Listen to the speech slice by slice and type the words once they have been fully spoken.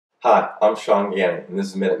Hi, I'm Sean Gannon, and this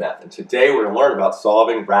is Minute Math, and today we're going to learn about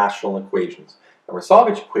solving rational equations. And we're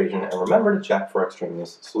solving each equation, and remember to check for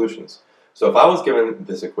extraneous solutions. So if I was given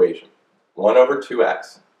this equation, 1 over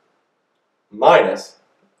 2x minus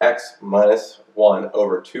x minus 1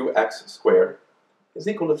 over 2x squared is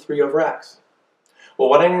equal to 3 over x. Well,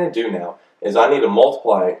 what I need to do now is I need to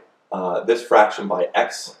multiply this fraction by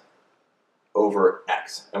x over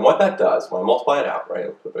x. And what that does, when I multiply it out, right,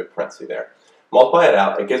 I'll put a parenthesis there, multiply it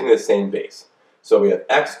out, it gives me the same base. So we have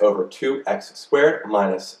x over 2x squared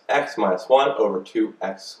minus x minus 1 over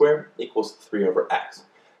 2x squared equals 3 over x.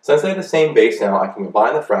 Since they have the same base now, I can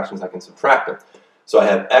combine the fractions, I can subtract them. So I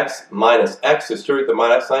have x minus x, distribute the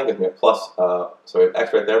minus sign, gives me a plus, so we have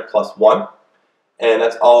x right there, plus 1. And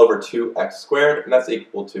that's all over 2x squared, and that's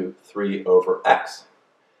equal to 3 over x.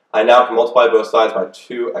 I now can multiply both sides by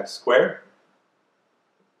 2x squared.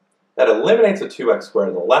 That eliminates the 2x squared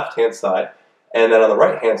on the left-hand side, and then on the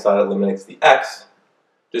right-hand side it eliminates the x,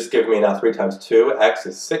 just giving me now 3 times 2, x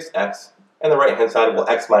is 6x, and the right-hand side, well,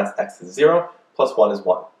 x minus x is 0, plus 1 is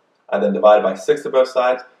 1. I then divide by 6 to both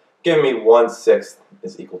sides, giving me 1/6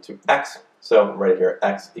 is equal to x. So right here,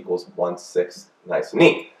 x equals 1/6, nice and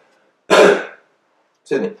neat.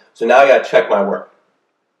 Excuse me. So now I got to check my work.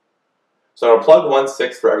 So I'm going to plug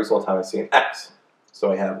 1/6 for every single time I see an x.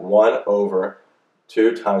 So I have 1 over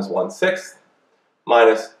 2 times 1/6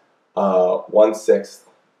 minus 1/6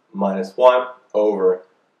 minus 1 over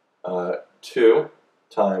 2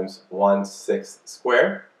 times 1/6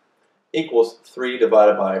 squared equals 3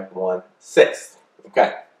 divided by 1/6.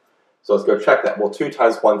 Okay, so let's go check that. Well, 2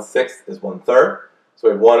 times 1/6 is 1/3, so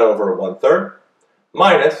we have 1 over 1/3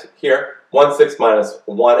 minus, here, 1/6 minus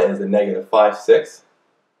 1 is a negative 5/6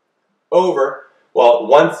 over, well,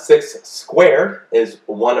 1/6 squared is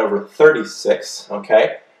 1 over 36,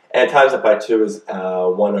 okay? And times it by 2 is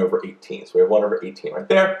 1 over 18. So we have 1 over 18 right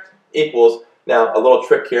there, equals, now a little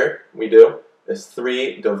trick here we do is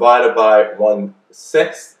 3 divided by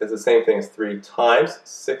 1/6 is the same thing as 3 times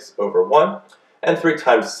 6 over 1. And 3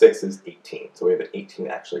 times 6 is 18. So we have an 18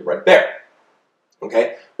 actually right there.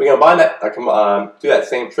 Okay, we can combine that, do that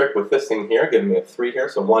same trick with this thing here, giving me a 3 here.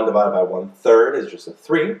 So 1 divided by 1/3 is just a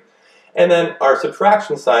 3. And then our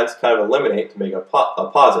subtraction signs kind of eliminate to make a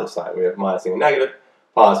positive sign. We have minus and a negative,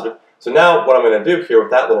 positive. So now what I'm going to do here with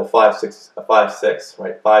that little 5/6,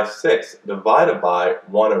 right? 5/6 divided by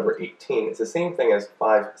 1 over 18 is the same thing as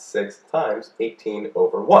 5/6 times 18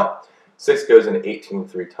 over 1. 6 goes into 18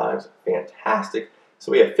 3 times. Fantastic.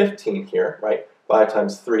 So we have 15 here, right? 5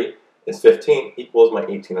 times 3 is 15 equals my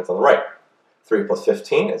 18 that's on the right. 3 plus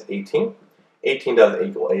 15 is 18. 18 does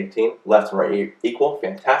equal 18. Left and right equal.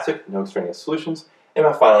 Fantastic. No extraneous solutions. And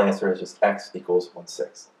my final answer is just x equals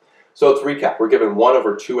 1/6. So let's recap. We're given 1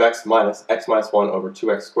 over 2x minus x minus 1 over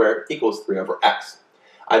 2x squared equals 3 over x.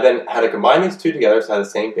 I then had to combine these two together so I had the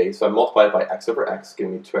same base. So I multiplied it by x over x,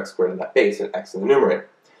 giving me 2x squared in that base and x in the numerator.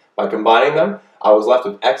 By combining them, I was left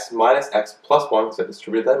with x minus x plus 1, so I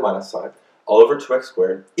distributed that minus sign, all over 2x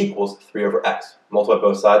squared equals 3 over x. Multiply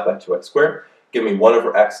both sides by 2x squared, give me 1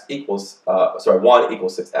 over x equals, 1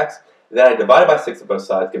 equals 6x. Then I divided by 6 on both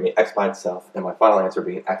sides, give me x by itself, and my final answer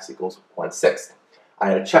being x equals 1/6. I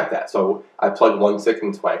had to check that, so I plugged 1/6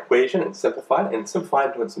 into my equation and simplified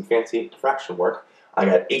doing some fancy fraction work. I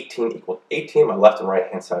got 18 equal 18, my left and right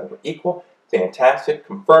hand side were equal. Fantastic,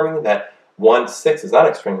 confirming that 1/6 is not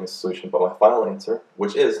an extraneous solution, but my final answer,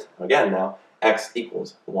 which is, again now, x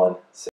equals 1/6.